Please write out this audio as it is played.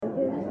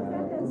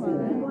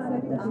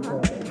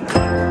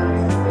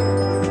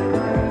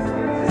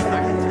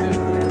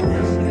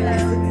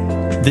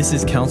This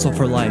is Counsel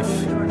for Life,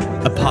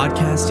 a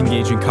podcast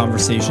engaging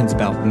conversations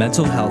about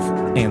mental health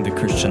and the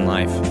Christian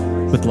life,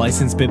 with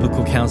licensed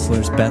biblical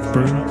counselors Beth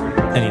Broom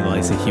and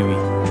Eliza Huey.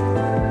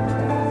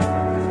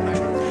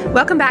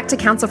 Welcome back to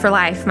Counsel for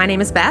Life. My name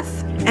is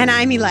Beth. And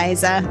I'm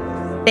Eliza.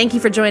 Thank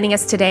you for joining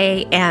us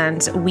today.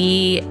 And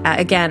we,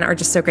 again, are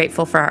just so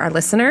grateful for our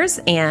listeners.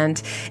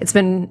 And it's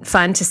been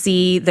fun to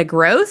see the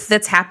growth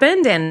that's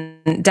happened.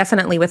 And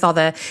definitely with all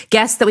the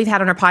guests that we've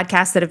had on our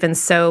podcast that have been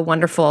so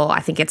wonderful, I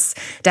think it's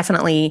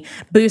definitely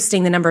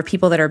boosting the number of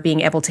people that are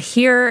being able to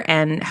hear.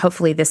 And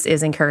hopefully this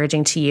is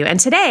encouraging to you. And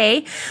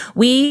today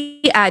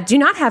we do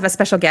not have a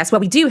special guest. Well,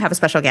 we do have a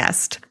special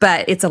guest,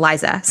 but it's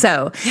Eliza.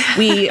 So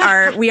we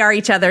are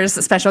each other's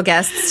special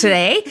guests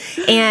today.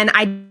 And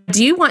I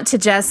do want to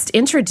just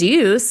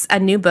introduce a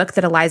new book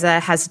that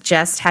Eliza has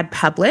just had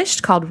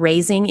published called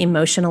Raising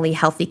Emotionally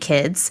Healthy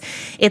Kids.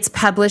 It's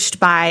published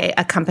by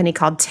a company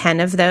called 10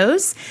 of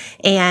Those,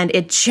 and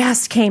it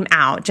just came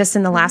out just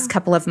in the last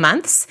couple of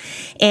months,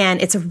 and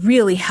it's a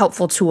really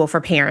helpful tool for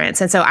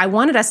parents. And so I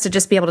wanted us to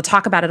just be able to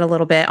talk about it a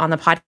little bit on the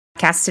podcast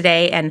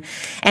today and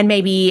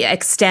maybe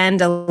extend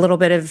a little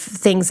bit of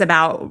things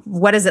about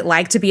what is it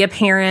like to be a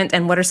parent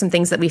and what are some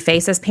things that we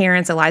face as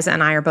parents. Eliza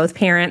and I are both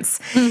parents,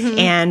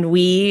 and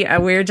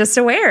we're just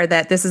aware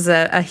that this is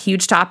a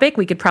huge topic.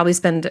 We could probably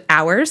spend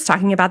hours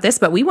talking about this,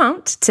 but we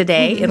won't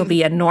today. It'll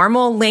be a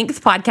normal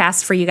length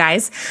podcast for you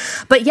guys.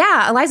 But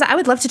yeah, Eliza, I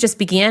would love to just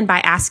begin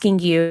by asking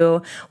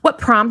you what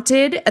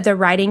prompted the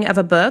writing of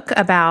a book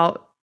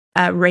about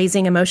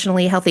raising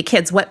emotionally healthy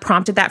kids. What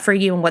prompted that for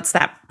you, and what's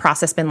that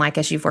process been like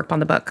as you've worked on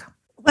the book?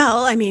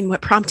 Well, I mean,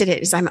 what prompted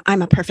it is I'm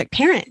a perfect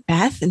parent,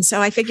 Beth, and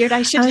so I figured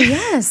I should. Oh,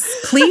 yes,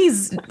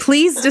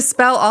 please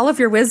dispel all of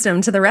your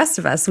wisdom to the rest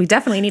of us. We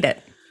definitely need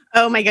it.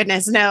 Oh my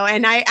goodness, no!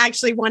 And I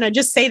actually want to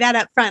just say that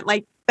up front,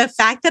 like the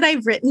fact that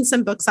I've written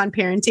some books on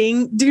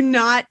parenting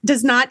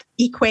does not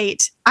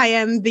equate I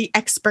am the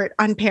expert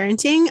on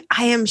parenting.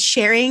 I am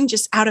sharing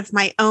just out of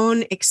my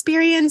own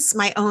experience,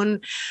 my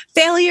own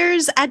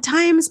failures at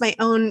times, my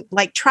own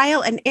like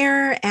trial and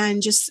error,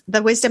 and just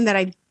the wisdom that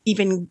I've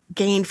even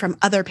gained from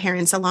other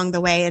parents along the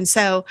way. And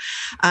so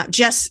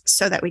just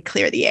so that we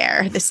clear the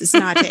air, this is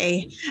not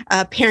a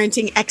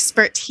parenting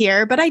expert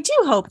here, but I do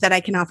hope that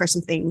I can offer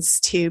some things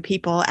to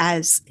people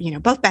as, you know,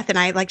 both Beth and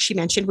I, like she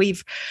mentioned,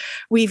 we've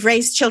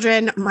raised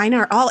children. Mine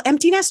are all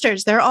empty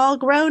nesters. They're all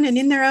grown and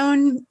in their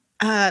own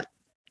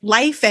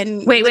life.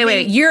 And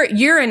wait.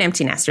 You're an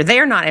empty nester.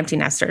 They are not empty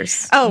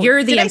nesters. Oh,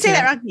 you're the did empty. I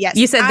say that wrong? Yes,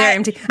 you said they're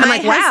empty. I'm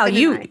like, wow,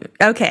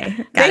 okay.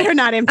 They are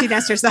not empty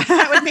nesters.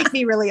 That would make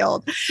me really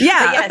old.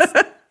 Yeah.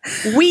 But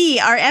yes, we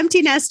are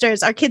empty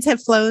nesters. Our kids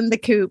have flown the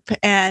coop,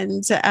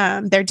 and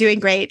they're doing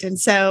great. And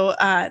so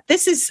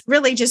this is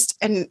really just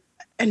an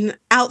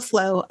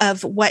outflow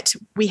of what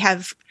we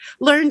have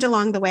learned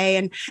along the way.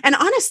 And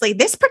honestly,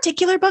 this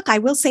particular book, I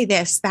will say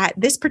that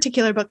this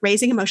particular book,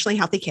 Raising Emotionally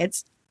Healthy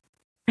Kids,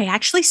 I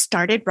actually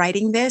started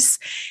writing this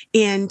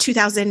in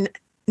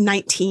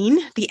 2019,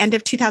 the end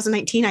of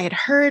 2019. I had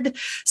heard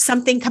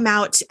something come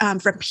out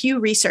from Pew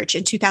Research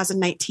in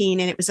 2019,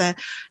 and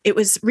it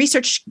was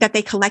research that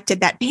they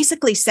collected that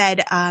basically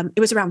said it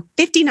was around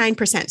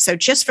 59%. So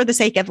just for the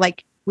sake of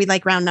we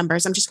like round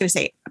numbers, I'm just going to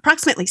say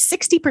approximately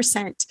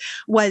 60%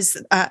 was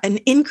an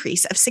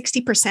increase of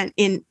 60%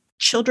 in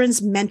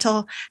children's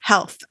mental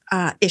health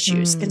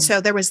issues. And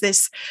so there was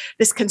this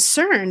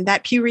concern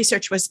that Pew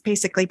Research was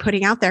basically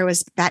putting out there,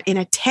 was that in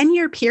a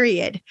 10-year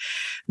period,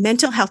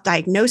 mental health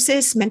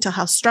diagnosis, mental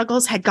health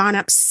struggles had gone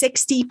up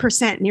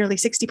 60%, nearly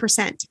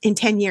 60% in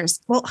 10 years.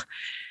 Well,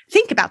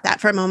 think about that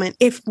for a moment.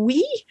 If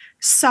we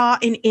saw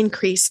an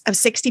increase of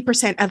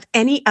 60% of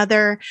any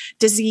other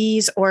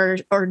disease or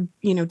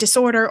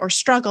disorder or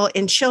struggle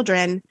in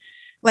children,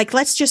 like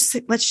let's just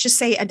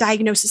say a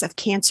diagnosis of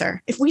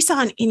cancer. If we saw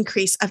an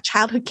increase of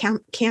childhood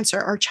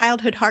cancer or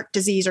childhood heart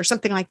disease or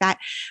something like that,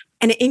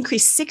 and it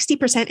increased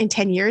 60% in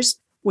 10 years,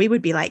 we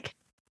would be like,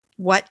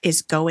 what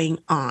is going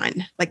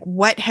on? Like,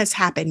 what has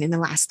happened in the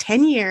last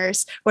 10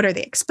 years? What are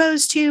they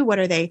exposed to? What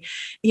are they,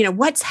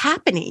 what's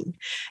happening?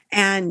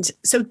 And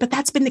so, but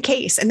that's been the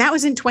case. And that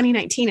was in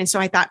 2019. And so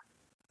I thought,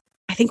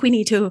 I think we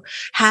need to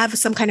have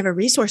some kind of a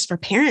resource for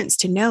parents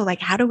to know, like,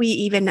 how do we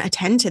even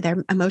attend to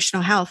their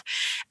emotional health?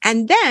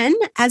 And then,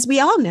 as we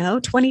all know,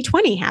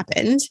 2020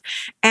 happened.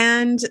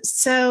 And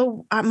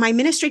so my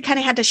ministry kind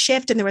of had to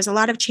shift, and there was a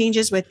lot of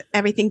changes with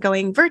everything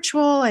going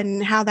virtual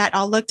and how that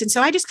all looked. And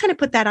so I just kind of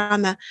put that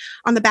on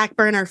the back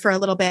burner for a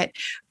little bit.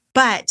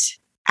 But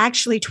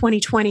actually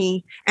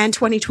 2020 and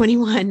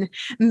 2021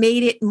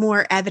 made it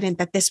more evident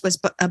that this was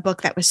a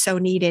book that was so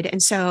needed.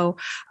 And so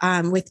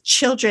with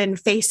children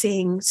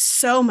facing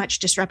so much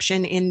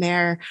disruption in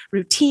their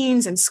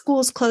routines and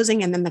schools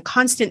closing, and then the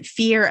constant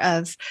fear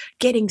of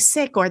getting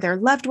sick or their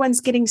loved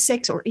ones getting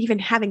sick, or even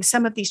having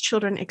some of these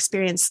children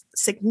experience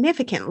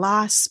significant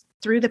loss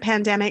through the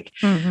pandemic,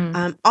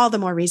 all the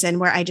more reason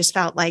where I just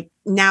felt like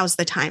now's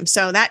the time.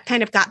 So that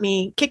kind of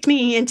kicked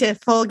me into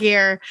full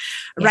gear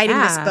writing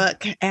this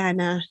book. And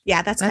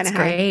that's kind of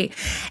great.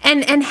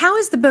 And how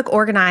is the book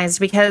organized?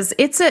 Because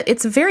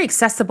it's very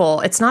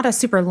accessible. It's not a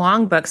super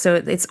long book. So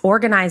it's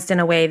organized in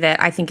a way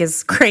that I think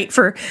is great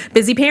for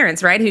busy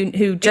parents, right?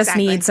 Who just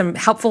need some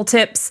helpful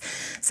tips,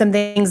 some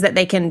things that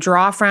they can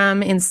draw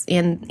from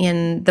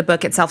in the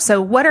book itself.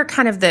 So what are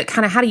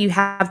how do you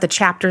have the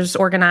chapters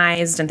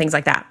organized and things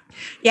like that?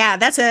 Yeah,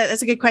 that's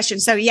a good question.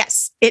 So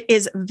yes, it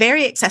is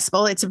very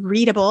accessible. It's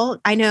readable.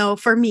 I know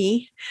for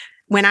me,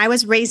 when I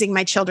was raising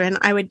my children,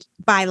 I would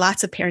buy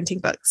lots of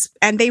parenting books,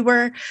 and they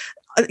were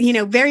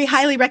very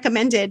highly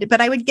recommended,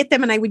 but I would get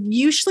them and I would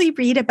usually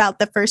read about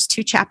the first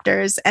 2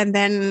 chapters and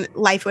then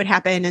life would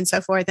happen and so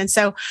forth. And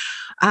so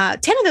 10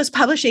 of those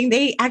publishing,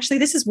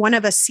 this is one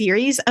of a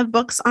series of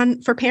books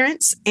for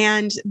parents,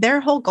 and their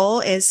whole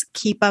goal is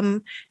keep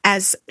them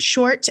as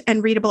short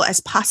and readable as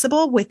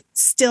possible with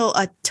still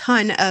a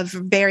ton of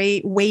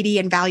very weighty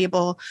and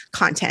valuable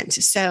content.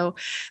 So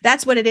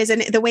that's what it is.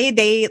 And the way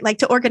they like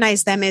to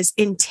organize them is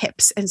in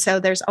tips. And so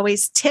there's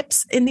always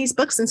tips in these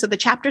books. And so the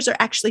chapters are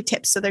actually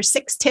tips. So there's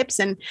 6 tips,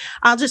 and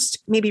I'll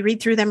just maybe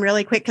read through them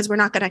really quick because we're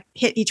not going to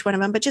hit each one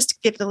of them, but just to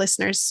give the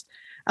listeners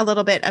a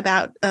little bit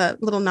about a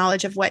little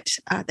knowledge of what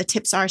the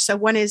tips are. So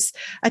one is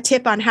a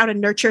tip on how to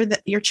nurture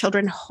your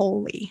children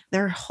wholly,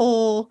 their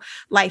whole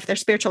life, their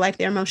spiritual life,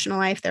 their emotional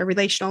life, their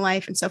relational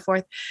life, and so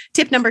forth.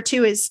 Tip number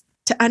 2 is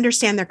to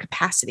understand their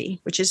capacity,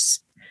 which is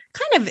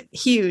kind of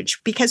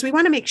huge because we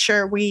want to make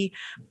sure we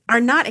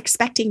are not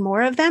expecting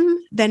more of them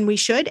than we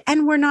should,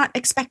 and we're not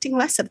expecting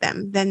less of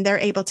them than they're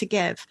able to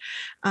give.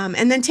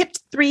 And then tip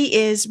 3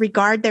 is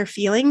regard their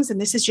feelings.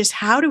 And this is just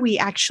how do we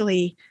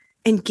actually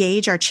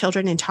engage our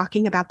children in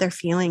talking about their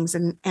feelings.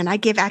 And I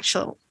give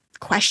actual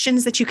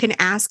questions that you can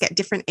ask at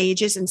different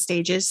ages and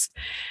stages.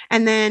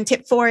 And then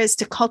tip 4 is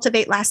to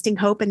cultivate lasting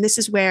hope. And this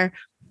is where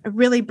I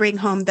really bring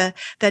home the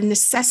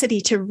necessity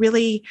to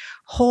really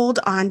hold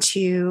on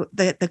to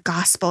the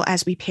gospel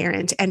as we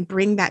parent and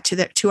bring that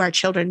to our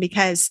children,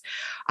 because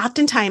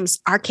oftentimes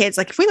our kids,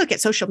 like if we look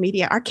at social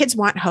media, our kids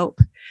want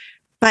hope,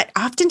 but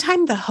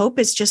oftentimes the hope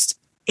is just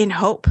in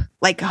hope,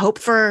 like hope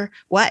for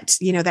what,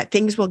 that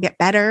things will get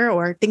better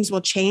or things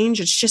will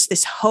change. It's just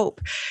this hope.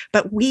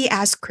 But we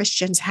as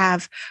Christians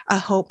have a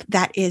hope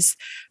that is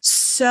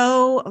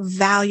so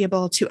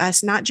valuable to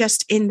us, not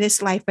just in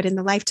this life, but in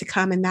the life to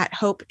come. And that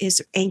hope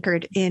is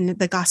anchored in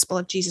the gospel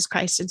of Jesus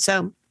Christ. And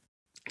so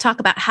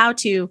talk about how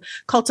to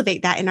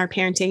cultivate that in our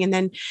parenting. And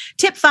then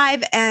tip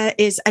 5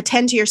 is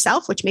attend to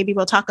yourself, which maybe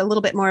we'll talk a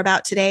little bit more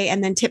about today.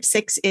 And then tip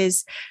 6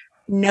 is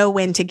know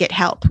when to get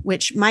help,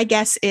 which my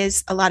guess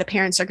is a lot of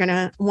parents are going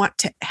to want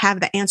to have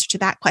the answer to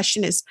that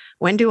question is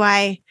when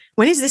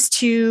is this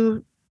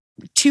too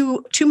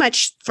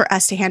much for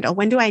us to handle?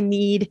 When do I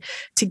need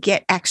to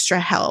get extra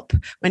help?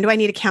 When do I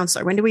need a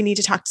counselor? When do we need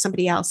to talk to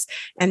somebody else?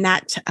 And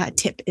that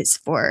tip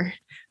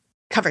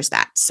covers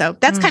that. So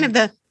that's kind of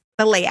the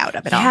layout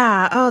of it all.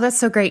 Yeah. Oh, that's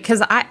so great.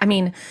 Cause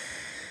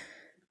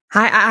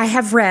I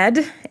have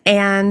read,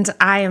 and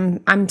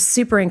I'm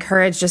super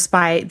encouraged just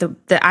by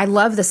I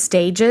love the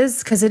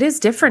stages, because it is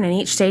different in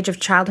each stage of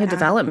childhood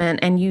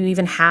development. And you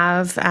even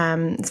have,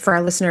 for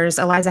our listeners,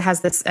 Eliza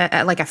has this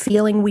like a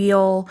feeling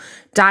wheel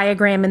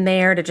diagram in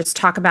there to just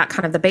talk about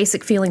kind of the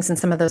basic feelings and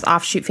some of those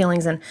offshoot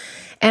feelings. And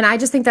I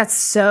just think that's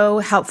so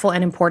helpful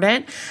and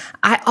important.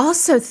 I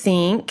also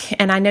think,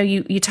 and I know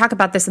you talk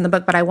about this in the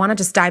book, but I want to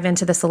just dive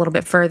into this a little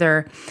bit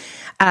further.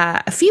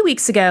 A few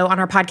weeks ago on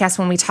our podcast,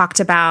 when we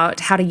talked about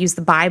how to use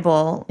the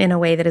Bible in a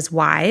way that is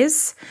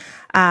wise,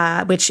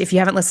 which if you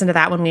haven't listened to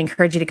that one, we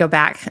encourage you to go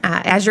back.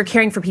 As you're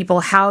caring for people,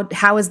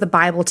 how is the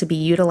Bible to be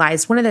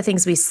utilized? One of the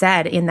things we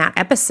said in that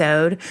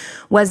episode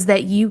was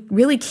that you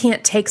really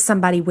can't take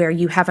somebody where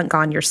you haven't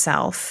gone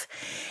yourself.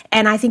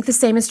 And I think the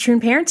same is true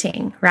in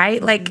parenting,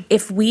 right? Like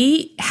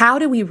how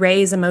do we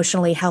raise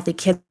emotionally healthy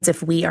kids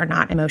if we are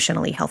not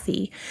emotionally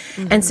healthy?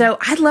 Mm-hmm. And so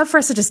I'd love for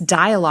us to just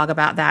dialogue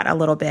about that a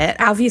little bit.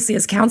 Obviously,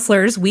 as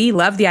counselors, we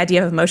love the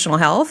idea of emotional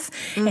health,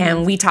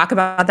 and we talk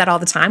about that all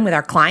the time with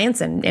our clients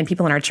and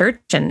people in our church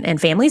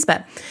and families.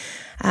 But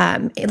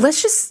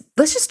let's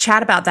just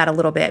chat about that a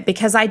little bit,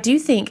 because I do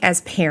think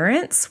as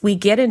parents, we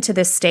get into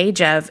this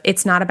stage of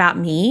it's not about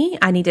me.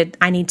 I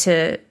need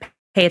to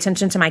pay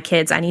attention to my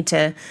kids. I need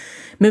to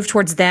move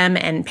towards them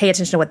and pay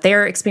attention to what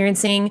they're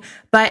experiencing.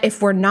 But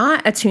if we're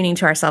not attuning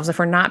to ourselves, if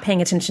we're not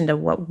paying attention to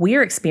what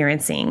we're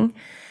experiencing,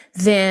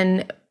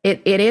 then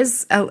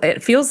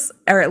it feels,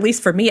 or at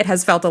least for me, it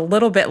has felt a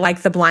little bit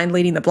like the blind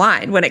leading the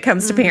blind when it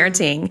comes to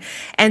parenting.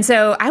 And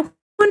so I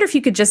wonder if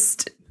you could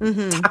just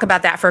talk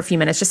about that for a few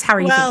minutes. Just how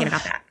are you thinking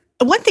about that?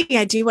 One thing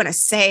I do want to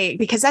say,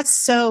 because that's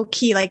so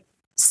key, like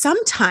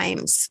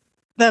sometimes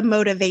the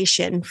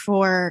motivation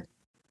for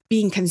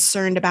being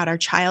concerned about our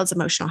child's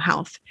emotional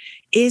health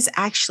is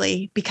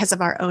actually because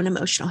of our own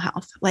emotional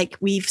health. Like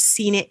we've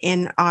seen it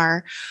in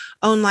our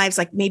own lives.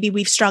 Like maybe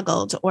we've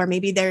struggled, or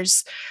maybe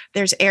there's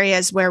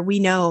areas where we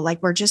know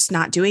like we're just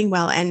not doing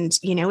well. And,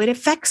 it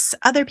affects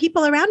other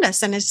people around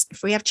us. And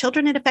if we have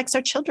children, it affects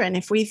our children.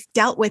 If we've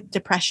dealt with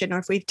depression, or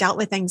if we've dealt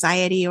with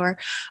anxiety or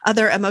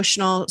other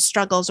emotional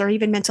struggles, or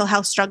even mental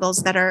health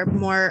struggles that are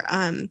more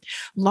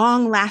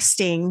long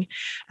lasting,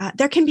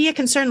 there can be a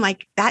concern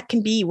like that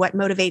can be what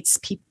motivates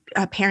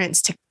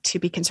parents to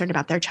be concerned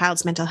about their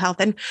child's mental health.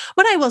 And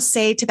what I will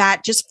say to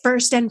that, just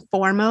first and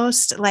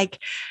foremost, like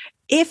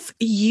if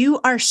you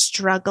are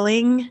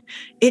struggling,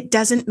 it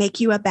doesn't make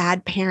you a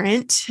bad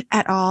parent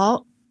at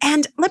all.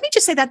 And let me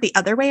just say that the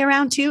other way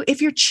around too.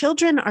 If your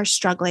children are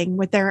struggling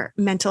with their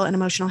mental and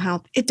emotional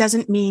health, it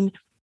doesn't mean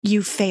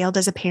you failed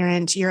as a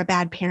parent, you're a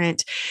bad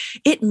parent.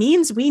 It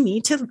means we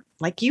need to,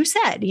 like you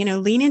said,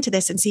 lean into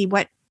this and see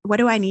what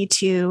do I need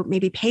to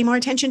maybe pay more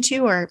attention to,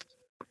 or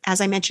as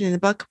I mentioned in the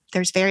book,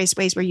 there's various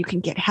ways where you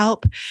can get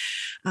help.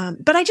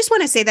 But I just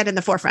want to say that in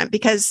the forefront,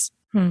 because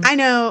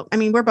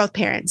we're both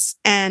parents,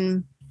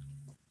 and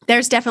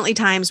there's definitely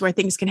times where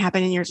things can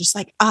happen and you're just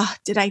like,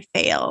 did I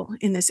fail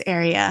in this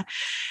area?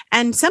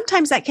 And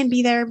sometimes that can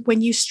be there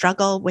when you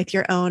struggle with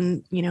your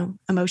own,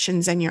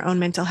 emotions and your own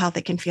mental health.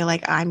 It can feel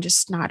like I'm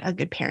just not a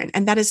good parent.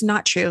 And that is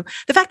not true.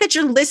 The fact that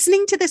you're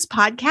listening to this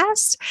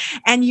podcast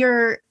and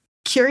you're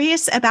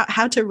curious about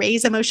how to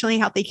raise emotionally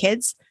healthy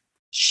kids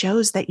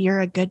shows that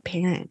you're a good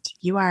parent.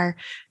 You are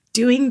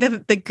doing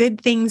the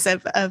good things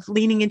of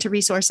leaning into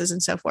resources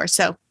and so forth.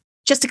 So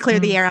just to clear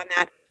the air on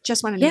that,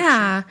 just wanted to make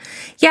sure.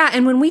 Yeah.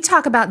 And when we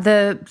talk about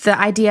the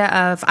idea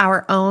of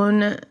our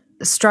own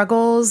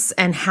struggles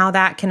and how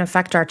that can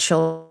affect our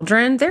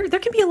children, there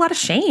can be a lot of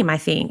shame, I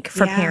think,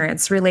 for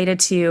parents related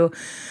to,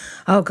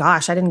 oh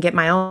gosh, I didn't get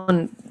my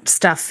own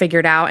stuff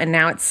figured out, and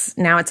now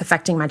it's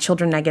affecting my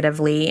children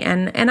negatively.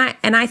 And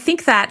I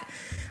think that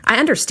I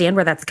understand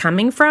where that's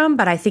coming from,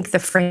 but I think the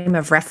frame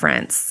of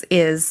reference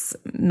is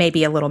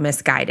maybe a little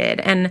misguided.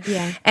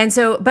 And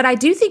so, but I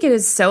do think it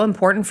is so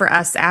important for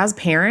us as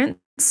parents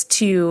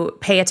to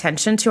pay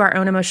attention to our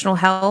own emotional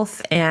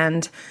health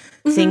and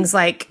things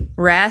like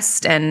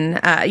rest and,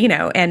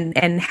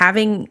 and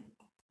having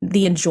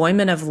the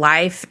enjoyment of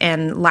life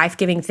and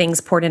life-giving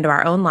things poured into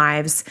our own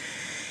lives.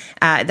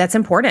 That's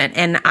important.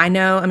 And I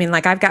know,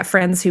 I've got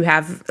friends who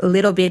have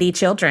little bitty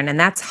children, and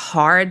that's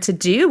hard to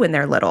do when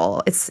they're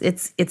little.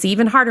 It's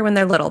even harder when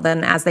they're little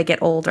than as they get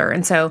older.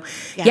 And so,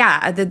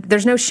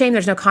 there's no shame,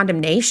 there's no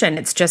condemnation.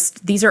 It's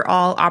just, these are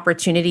all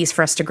opportunities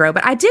for us to grow.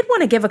 But I did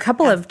want to give a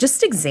couple of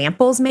just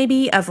examples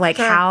maybe of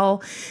how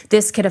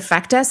this could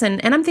affect us.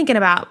 And I'm thinking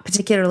about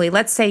particularly,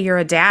 let's say you're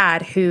a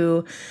dad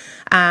who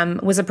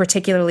was a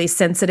particularly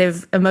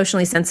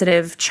emotionally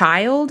sensitive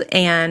child,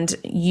 and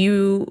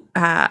you,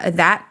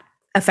 that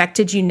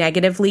affected you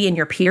negatively in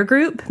your peer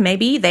group.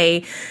 Maybe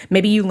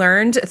you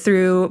learned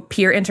through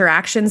peer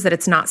interactions that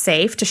it's not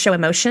safe to show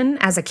emotion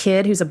as a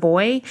kid who's a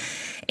boy.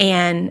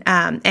 And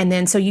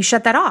then so you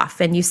shut that off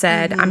and you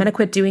said, I'm going to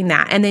quit doing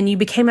that. And then you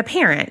became a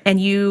parent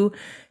and you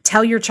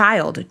tell your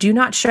child, do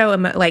not show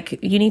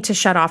you need to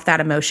shut off that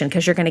emotion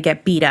because you're going to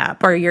get beat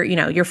up, or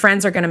your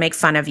friends are going to make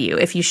fun of you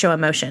if you show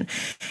emotion.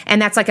 And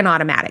that's like an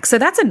automatic. So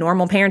that's a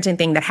normal parenting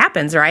thing that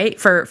happens, right?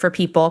 For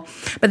people.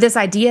 But this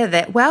idea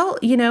that,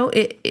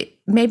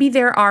 maybe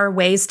there are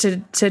ways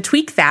to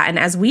tweak that. And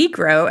as we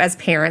grow as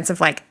parents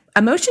of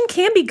emotion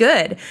can be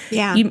good.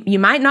 Yeah. You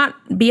might not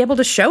be able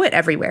to show it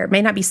everywhere. It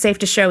may not be safe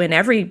to show in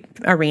every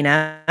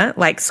arena,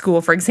 like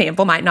school, for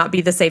example, might not be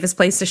the safest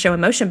place to show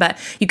emotion, but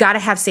you got to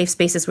have safe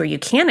spaces where you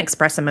can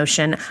express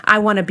emotion. I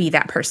want to be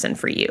that person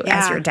for you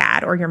as your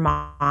dad or your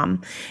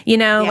mom,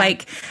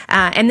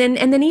 and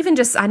then even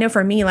just, I know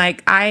for me,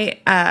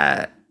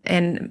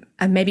 and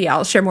maybe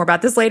I'll share more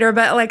about this later,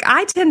 but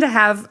I tend to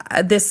have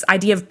this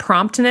idea of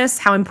promptness,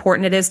 how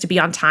important it is to be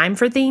on time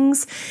for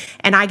things.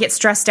 And I get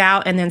stressed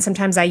out. And then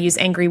sometimes I use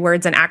angry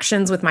words and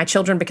actions with my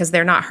children because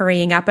they're not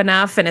hurrying up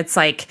enough. And it's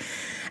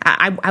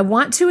I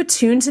want to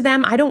attune to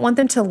them. I don't want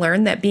them to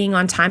learn that being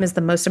on time is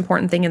the most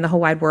important thing in the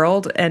whole wide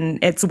world and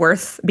it's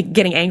worth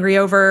getting angry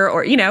over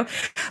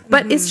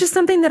but it's just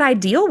something that I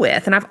deal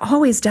with and I've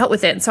always dealt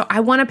with it. And so I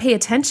want to pay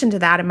attention to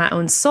that in my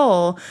own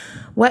soul.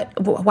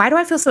 Why do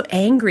I feel so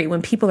angry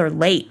when people are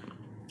late?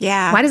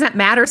 Yeah. Why does that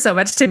matter so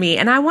much to me?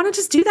 And I want to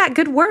just do that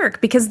good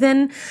work because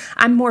then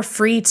I'm more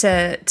free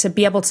to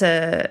be able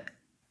to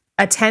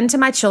attend to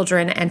my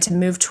children and to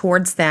move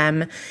towards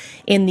them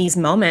in these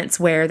moments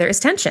where there is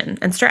tension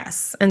and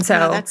stress. And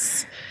so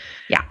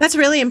that's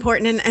really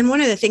important. And one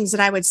of the things that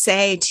I would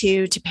say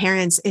to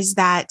parents is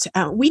that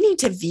we need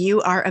to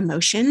view our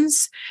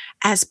emotions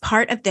as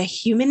part of the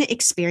human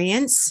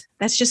experience.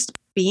 That's just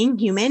being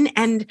human.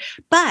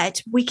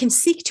 But we can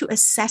seek to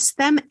assess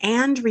them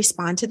and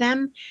respond to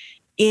them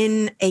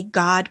in a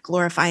God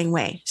glorifying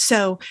way.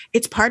 So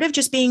it's part of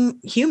just being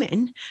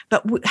human,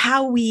 but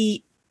how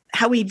we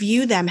we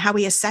view them, how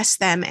we assess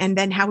them, and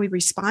then how we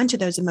respond to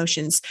those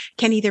emotions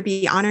can either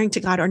be honoring to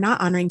God or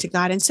not honoring to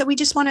God. And so we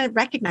just want to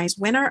recognize,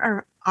 when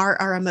are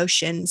our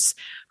emotions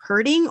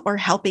hurting or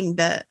helping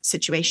the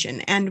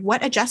situation, and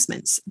what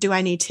adjustments do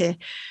I need to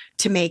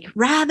make,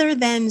 rather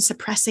than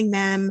suppressing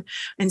them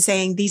and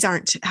saying these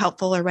aren't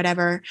helpful or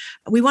whatever.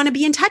 We want to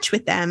be in touch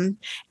with them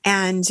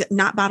and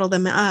not bottle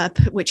them up,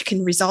 which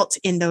can result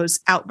in those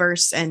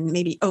outbursts and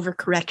maybe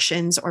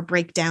overcorrections or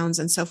breakdowns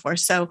and so forth.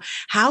 So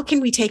how can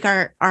we take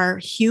our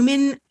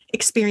human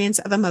experience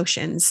of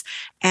emotions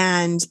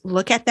and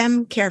look at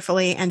them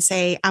carefully and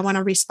say, I want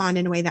to respond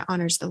in a way that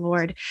honors the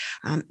Lord?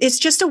 It's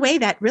just a way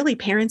that really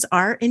parents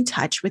are in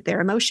touch with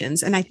their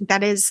emotions. And I think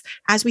that is,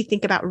 as we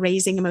think about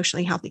raising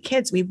emotionally healthy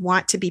kids, we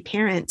want to be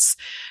parents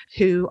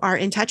who are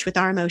in touch with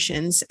our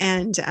emotions.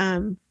 And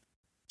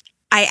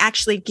I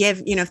actually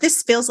give, if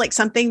this feels like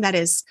something that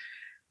is,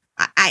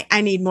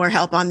 I need more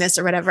help on this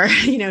or whatever,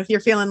 if you're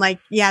feeling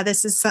like, yeah,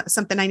 this is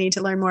something I need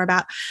to learn more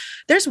about,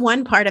 there's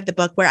one part of the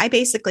book where I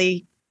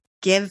basically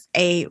give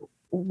a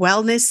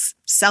wellness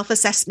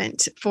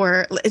self-assessment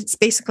it's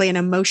basically an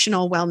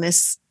emotional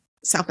wellness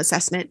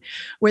self-assessment,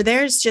 where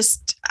there's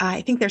just, I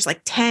think there's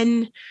like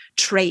 10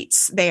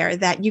 traits there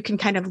that you can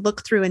kind of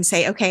look through and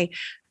say, okay,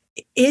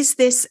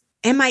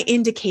 am I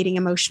indicating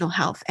emotional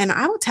health? And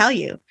I will tell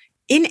you,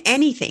 in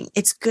anything,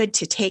 it's good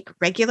to take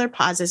regular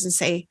pauses and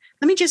say,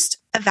 let me just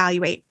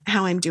evaluate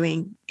how I'm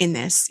doing in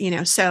this,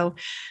 So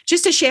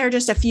just to share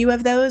just a few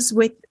of those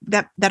with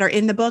that are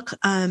in the book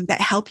that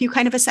help you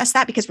kind of assess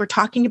that, because we're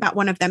talking about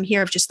one of them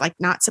here of just like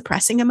not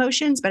suppressing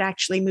emotions, but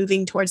actually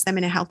moving towards them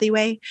in a healthy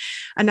way.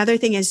 Another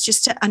thing is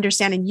just to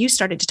understand, and you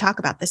started to talk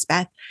about this,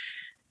 Beth,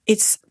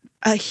 it's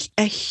a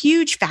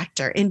huge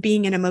factor in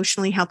being an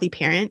emotionally healthy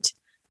parent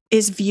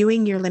is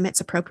viewing your limits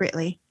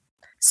appropriately.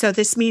 So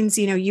this means,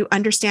 you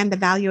understand the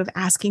value of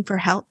asking for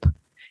help.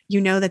 You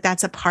know that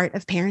that's a part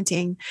of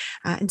parenting.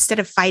 Instead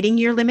of fighting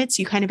your limits,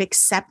 you kind of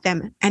accept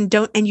them and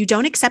you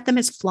don't accept them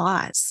as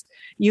flaws.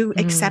 You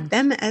accept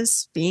them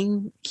as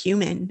being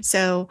human.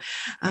 So,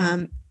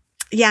 and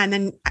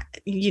then,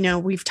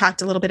 we've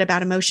talked a little bit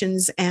about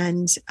emotions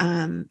and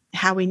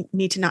how we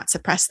need to not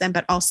suppress them,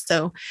 but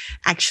also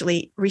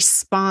actually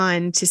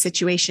respond to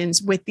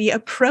situations with the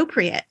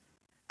appropriate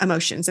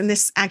emotions. And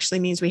this actually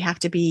means we have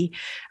to be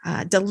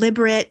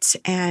deliberate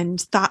and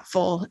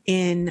thoughtful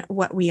in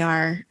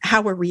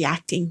how we're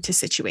reacting to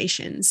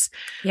situations.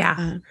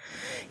 Yeah.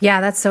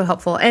 That's so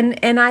helpful.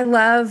 And I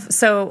love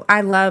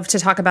to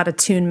talk about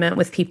attunement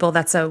with people.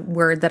 That's a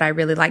word that I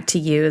really like to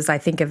use. I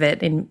think of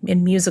it in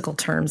musical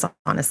terms,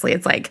 honestly.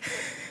 It's like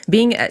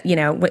being,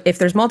 if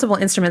there's multiple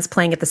instruments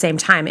playing at the same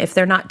time, if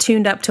they're not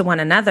tuned up to one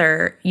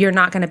another, you're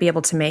not going to be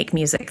able to make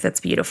music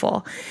that's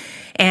beautiful.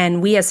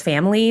 And we as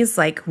families,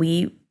 I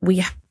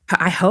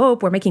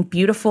hope we're making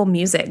beautiful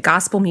music,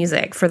 gospel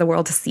music for the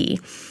world to see.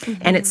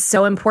 Mm-hmm. And it's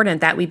so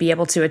important that we be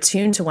able to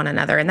attune to one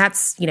another. And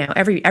that's,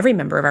 every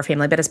member of our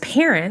family. But as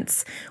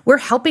parents, we're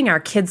helping our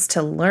kids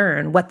to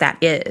learn what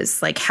that is.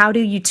 Like, how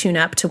do you tune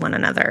up to one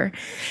another?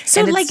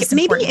 So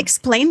maybe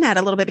explain that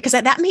a little bit, because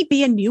that may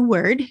be a new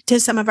word to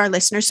some of our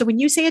listeners. So when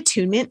you say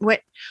attunement,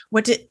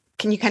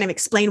 can you kind of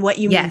explain what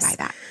you mean by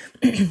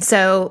that?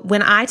 So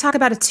when I talk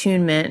about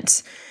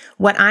attunement,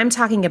 what I'm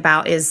talking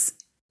about is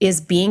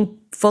being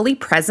fully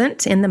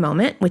present in the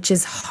moment, which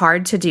is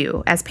hard to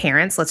do as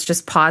parents. Let's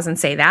just pause and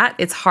say that.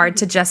 It's hard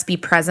to just be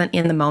present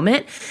in the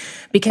moment,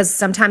 because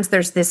sometimes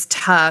there's this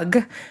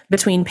tug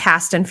between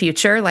past and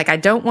future. Like, I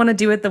don't want to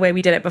do it the way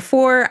we did it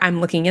before.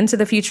 I'm looking into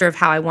the future of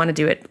how I want to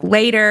do it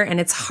later. And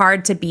it's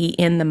hard to be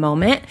in the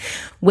moment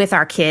with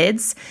our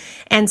kids.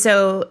 And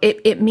so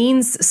it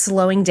means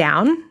slowing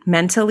down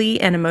mentally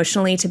and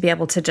emotionally to be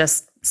able to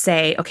just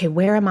say, okay,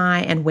 where am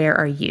I and where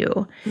are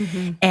you?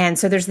 Mm-hmm. And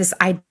so there's this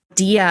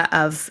idea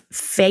of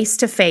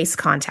face-to-face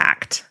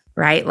contact,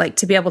 right? Like,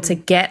 to be able to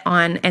get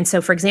on. And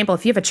so, for example,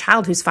 if you have a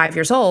child who's 5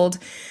 years old,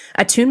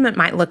 attunement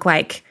might look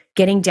like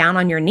getting down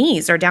on your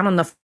knees or down on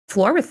the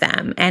floor with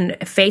them, and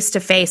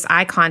face-to-face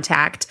eye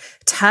contact.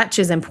 Touch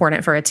is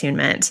important for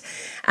attunement,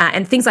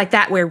 and things like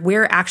that, where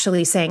we're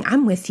actually saying,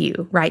 I'm with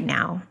you right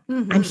now.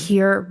 Mm-hmm. I'm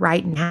here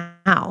right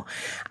now.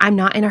 I'm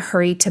not in a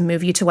hurry to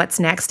move you to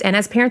what's next. And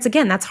as parents,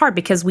 again, that's hard,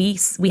 because we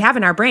have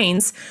in our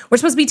brains, we're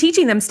supposed to be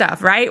teaching them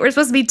stuff, right? We're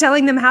supposed to be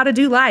telling them how to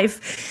do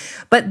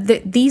life.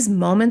 But these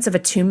moments of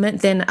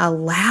attunement then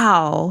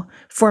allow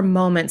for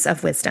moments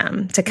of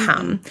wisdom to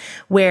come, mm-hmm.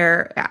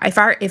 where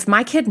if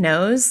my kid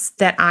knows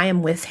that I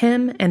am with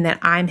him and that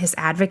I'm his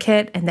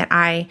advocate and that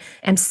I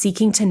am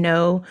seeking to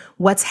know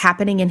what's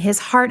happening in his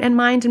heart and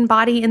mind and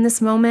body in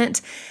this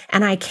moment,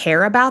 and I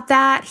care about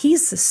that,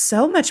 he's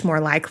so much more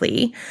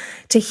likely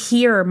to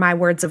hear my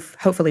words of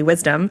hopefully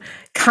wisdom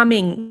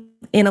coming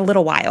in a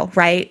little while,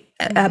 right?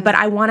 Mm-hmm. But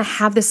I want to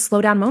have this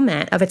slow down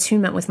moment of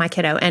attunement with my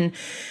kiddo. And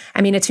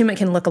I mean, attunement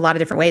can look a lot of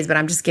different ways, but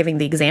I'm just giving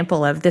the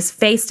example of this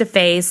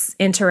face-to-face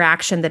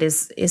interaction that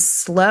is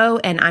slow,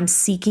 and I'm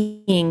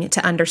seeking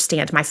to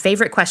understand. My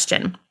favorite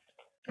question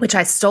which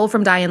I stole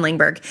from Diane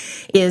Langberg,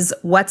 is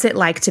what's it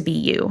like to be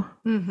you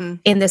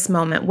in this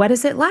moment? What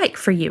is it like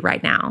for you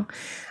right now?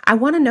 I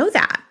want to know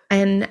that.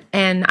 And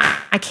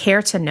I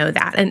care to know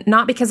that. And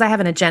not because I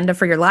have an agenda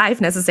for your life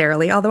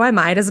necessarily, although I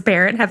might as a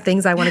parent have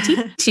things I want to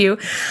teach you.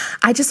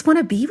 I just want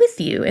to be with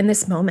you in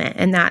this moment.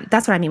 And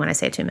that's what I mean when I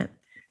say attunement.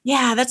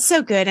 Yeah, that's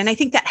so good. And I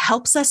think that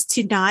helps us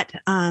to not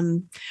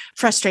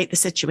frustrate the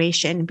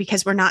situation,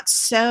 because we're not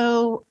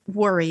so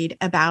worried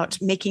about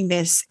making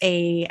this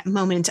a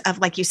moment of,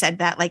 like you said,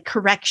 that like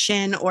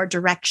correction or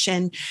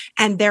direction.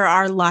 And there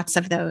are lots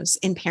of those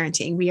in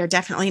parenting. We are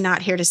definitely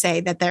not here to say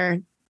that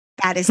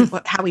that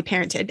isn't how we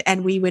parented.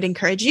 And we would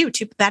encourage you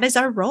to, that is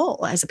our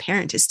role as a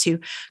parent, is to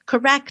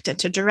correct and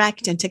to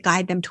direct and to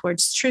guide them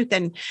towards truth.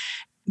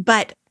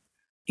 But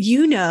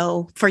you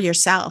know, for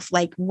yourself,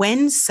 like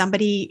when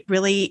somebody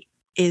really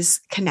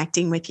is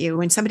connecting with you,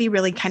 when somebody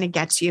really kind of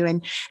gets you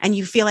and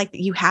you feel like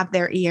you have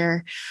their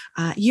ear,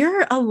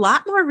 you're a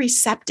lot more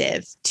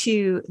receptive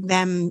to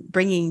them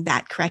bringing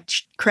that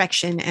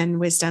correction and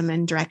wisdom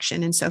and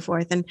direction and so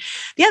forth. And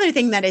the other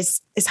thing that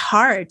is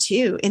hard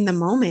too in the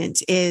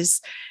moment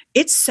is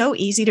it's so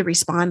easy to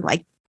respond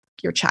like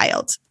your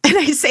child. And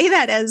I say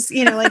that as,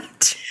 like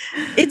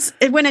it's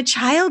when a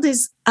child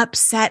is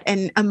upset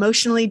and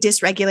emotionally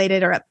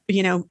dysregulated or,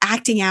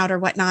 acting out or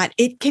whatnot,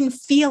 it can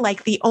feel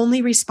like the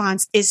only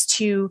response is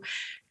to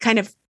kind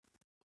of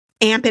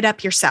amp it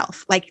up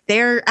yourself. Like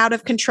they're out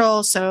of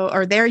control.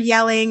 Or they're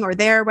yelling or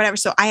they're whatever.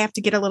 So I have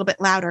to get a little bit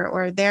louder,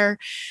 or they're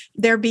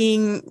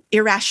being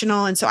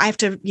irrational. And so I have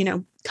to,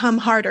 come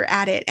harder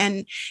at it.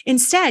 And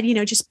instead,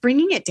 just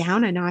bringing it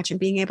down a notch and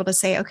being able to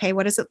say, okay,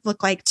 what does it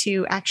look like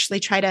to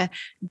actually try to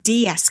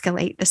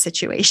de-escalate the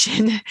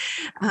situation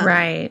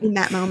right in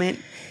that moment?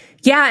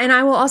 Yeah. And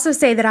I will also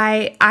say that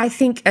I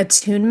think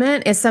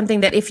attunement is something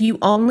that if you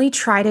only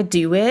try to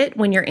do it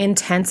when you're in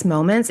tense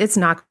moments, it's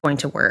not going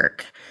to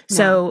work. No,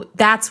 so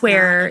that's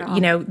where,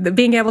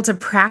 being able to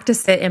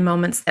practice it in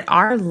moments that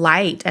are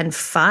light and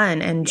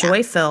fun and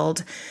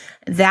joy-filled,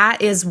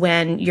 that is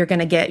when you're going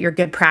to get your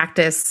good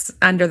practice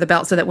under the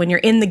belt, so that when you're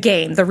in the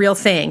game, the real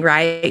thing,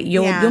 right,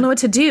 you'll know what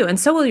to do. And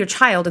so will your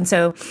child. And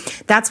so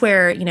that's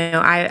where,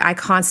 I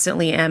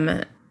constantly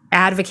am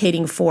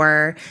advocating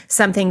for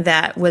something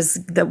that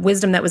was the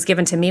wisdom that was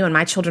given to me when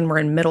my children were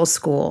in middle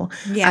school,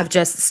 of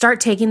just start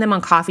taking them on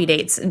coffee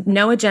dates.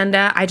 No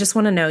agenda. I just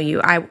want to know you.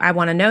 I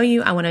want to know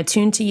you. I want to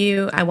attune to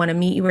you. I want to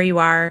meet you where you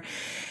are.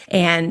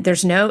 And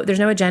there's no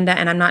agenda,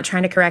 and I'm not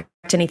trying to correct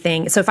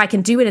anything. So if I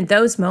can do it in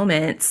those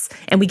moments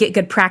and we get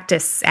good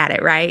practice at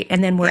it, right?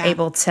 And then we're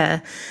able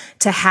to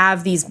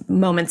have these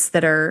moments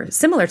that are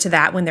similar to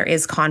that when there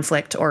is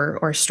conflict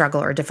or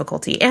struggle or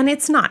difficulty. And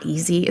it's not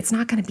easy. It's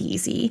not going to be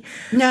easy.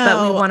 No.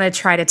 But we want to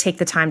try to take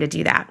the time to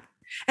do that.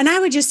 And I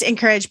would just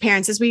encourage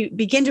parents as we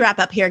begin to wrap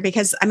up here,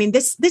 because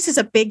this is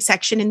a big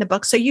section in the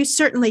book. So you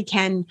certainly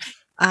can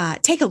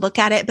take a look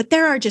at it, but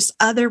there are just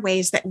other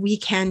ways that we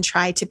can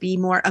try to be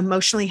more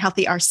emotionally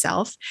healthy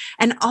ourselves.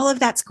 And all of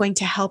that's going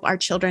to help our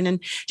children.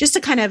 And just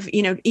to kind of,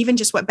 even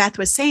just what Beth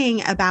was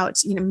saying about,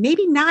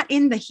 maybe not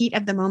in the heat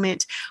of the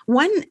moment,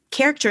 one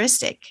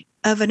characteristic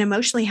of an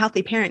emotionally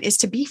healthy parent is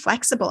to be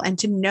flexible and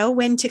to know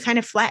when to kind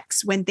of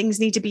flex, when things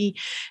need to be,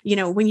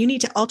 when you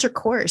need to alter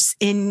course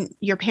in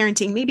your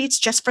parenting. Maybe it's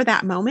just for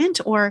that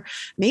moment, or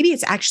maybe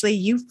it's actually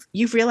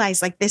you've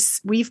realized like this,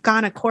 we've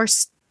gone a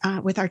course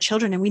with our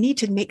children and we need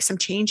to make some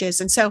changes.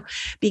 And so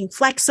being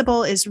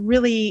flexible is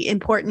really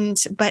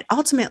important, but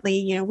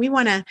ultimately, we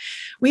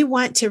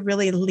want to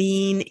really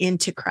lean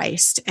into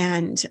Christ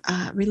and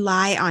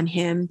rely on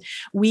him.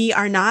 We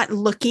are not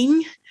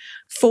looking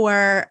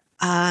for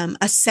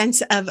a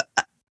sense of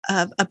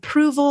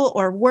approval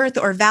or worth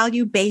or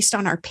value based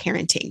on our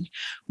parenting.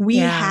 We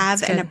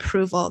have an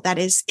approval that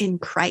is in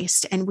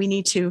Christ, and we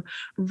need to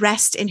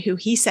rest in who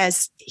he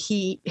says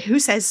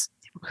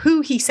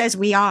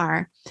we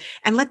are,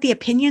 and let the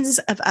opinions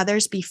of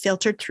others be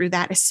filtered through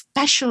that,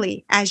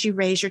 especially as you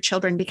raise your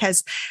children,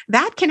 because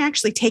that can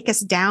actually take us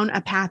down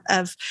a path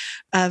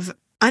of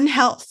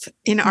unhealth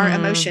in our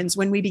emotions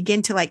when we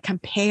begin to like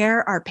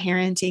compare our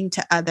parenting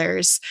to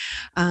others.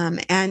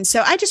 And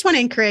so I just want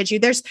to encourage you,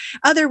 there's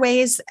other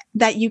ways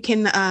that you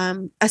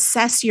can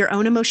assess your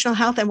own emotional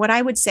health. And what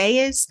I would say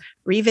is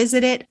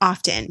revisit it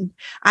often.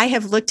 I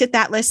have looked at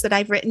that list that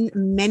I've written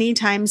many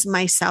times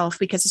myself,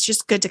 because it's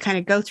just good to kind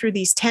of go through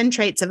these 10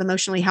 traits of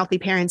emotionally healthy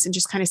parents and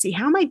just kind of see,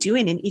 how am I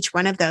doing in each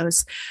one of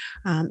those,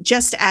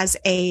 just as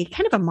a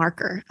kind of a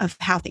marker of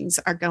how things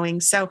are going.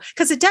 So,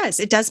 because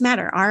it does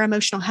matter. Our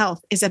emotional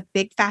health is a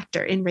big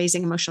factor in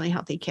raising emotionally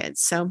healthy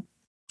kids. So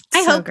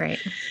I hope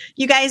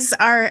you guys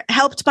are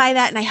helped by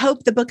that. And I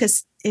hope the book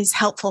is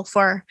helpful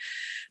for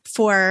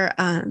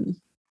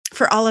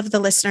all of the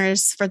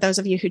listeners, for those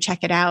of you who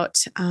check it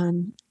out.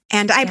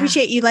 And I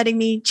appreciate you letting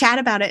me chat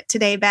about it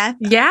today, Beth.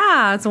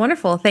 Yeah, it's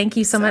wonderful. Thank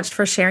you so much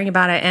for sharing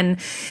about it. And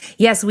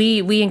yes,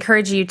 we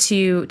encourage you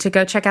to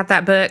go check out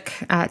that book.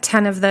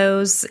 10 of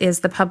those is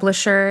the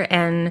publisher,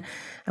 and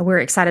we're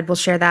excited. We'll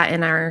share that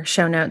in our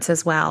show notes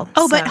as well.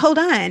 Oh, but hold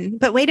on.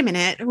 But wait a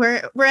minute.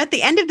 We're at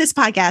the end of this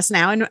podcast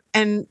now,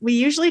 and we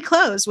usually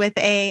close with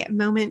a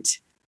moment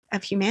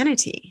of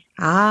humanity.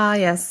 Ah,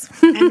 yes.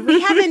 And we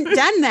haven't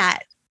done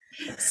that.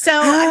 So,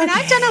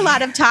 I've done a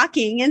lot of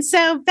talking. And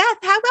so, Beth,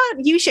 how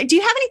about you? Do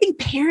you have anything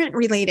parent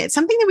related?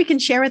 Something that we can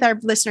share with our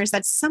listeners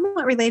that's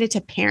somewhat related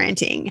to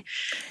parenting?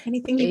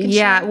 Anything you can share?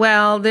 Yeah,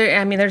 well,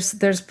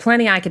 there's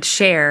plenty I could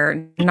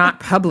share,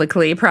 not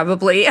publicly,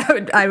 probably.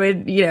 I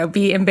would,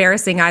 be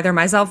embarrassing either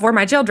myself or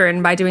my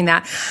children by doing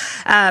that.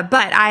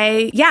 But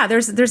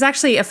there's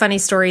actually a funny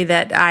story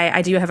that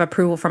I do have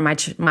approval from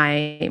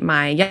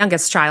my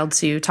youngest child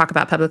to talk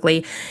about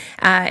publicly.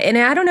 And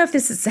I don't know if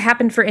this has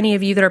happened for any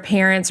of you that are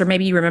parents, or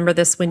maybe you remember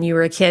this when you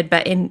were a kid,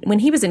 but when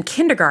he was in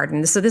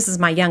kindergarten, so this is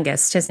my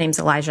youngest, his name's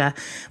Elijah.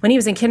 When he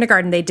was in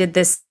kindergarten, they did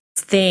this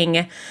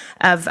thing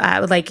of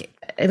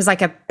it was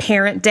like a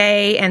parent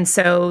day. And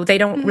so they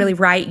don't really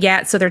write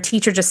yet. So their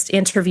teacher just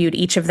interviewed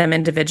each of them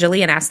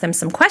individually and asked them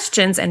some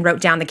questions and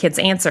wrote down the kids'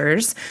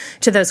 answers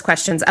to those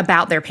questions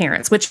about their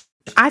parents, which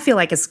I feel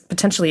like is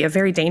potentially a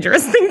very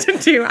dangerous thing to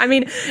do. I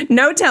mean,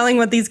 no telling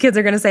what these kids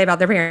are going to say about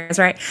their parents,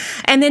 right?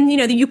 And then,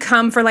 you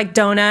come for like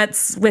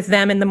donuts with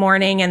them in the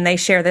morning and they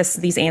share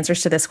these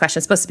answers to this question.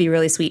 It's supposed to be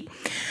really sweet.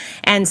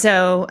 And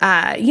so,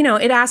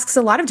 it asks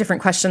a lot of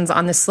different questions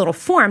on this little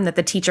form that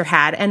the teacher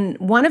had. And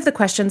one of the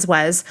questions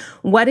was,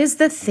 what is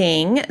the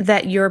thing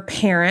that your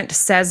parent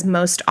says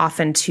most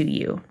often to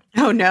you?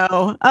 Oh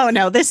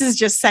no. This is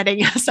just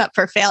setting us up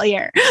for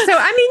failure.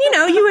 So,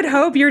 you would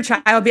hope your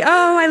child would be,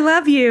 oh, I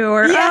love you,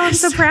 or yes. Oh, I'm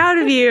so proud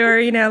of you,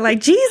 or, like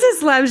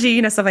Jesus loves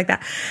you, stuff like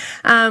that.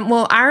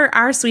 Well,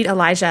 our sweet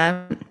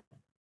Elijah,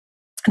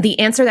 the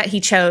answer that he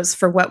chose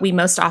for what we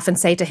most often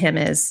say to him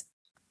is,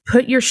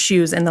 put your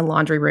shoes in the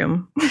laundry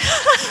room.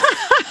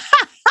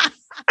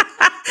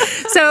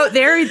 So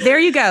there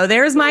you go.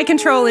 There's my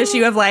control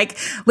issue of like,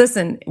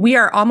 listen, we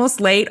are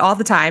almost late all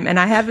the time and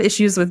I have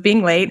issues with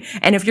being late.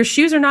 And if your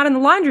shoes are not in the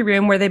laundry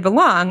room where they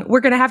belong,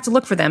 we're going to have to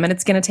look for them. And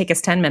it's going to take us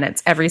 10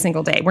 minutes every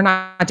single day. We're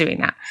not doing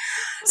that.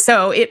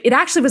 So it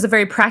actually was a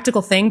very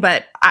practical thing,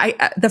 but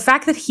the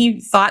fact that he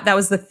thought that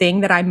was the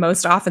thing that I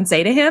most often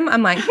say to him,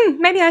 I'm like,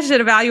 maybe I should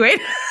evaluate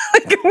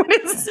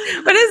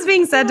what is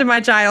being said to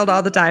my child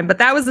all the time. But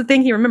that was the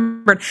thing he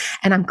remembered.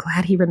 And I'm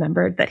glad he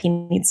remembered that he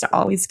needs to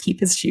always keep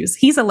his shoes.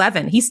 He's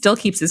 11. He still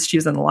keeps his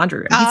shoes in the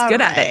laundry room. He's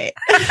good at it.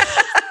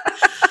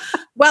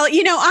 Well,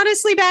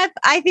 honestly, Beth,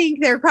 I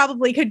think there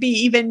probably could be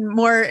even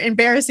more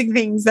embarrassing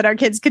things that our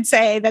kids could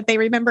say that they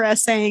remember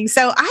us saying.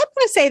 So I'm going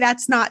to say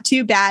that's not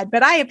too bad,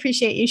 but I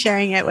appreciate you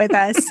sharing it with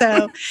us.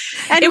 So,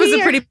 and it was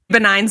a pretty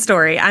benign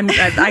story.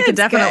 I could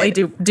definitely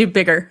do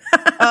bigger.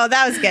 Oh,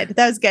 that was good.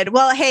 That was good.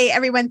 Well, hey,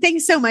 everyone,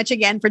 thanks so much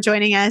again for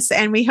joining us.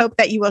 And we hope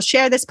that you will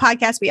share this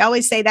podcast. We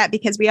always say that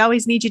because we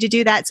always need you to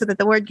do that so that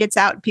the word gets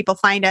out and people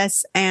find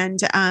us. And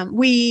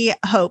we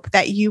hope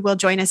that you will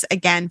join us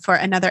again for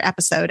another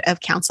episode of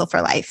Counsel for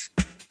Life.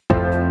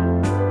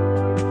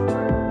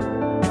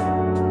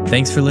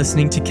 Thanks for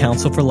listening to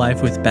Counsel for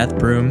Life with Beth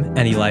Broom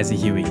and Eliza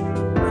Huey.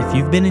 If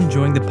you've been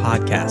enjoying the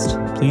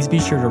podcast, please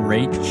be sure to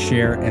rate,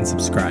 share, and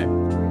subscribe.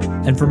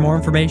 And for more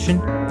information,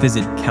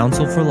 visit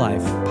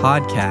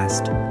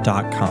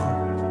counselforlifepodcast.com.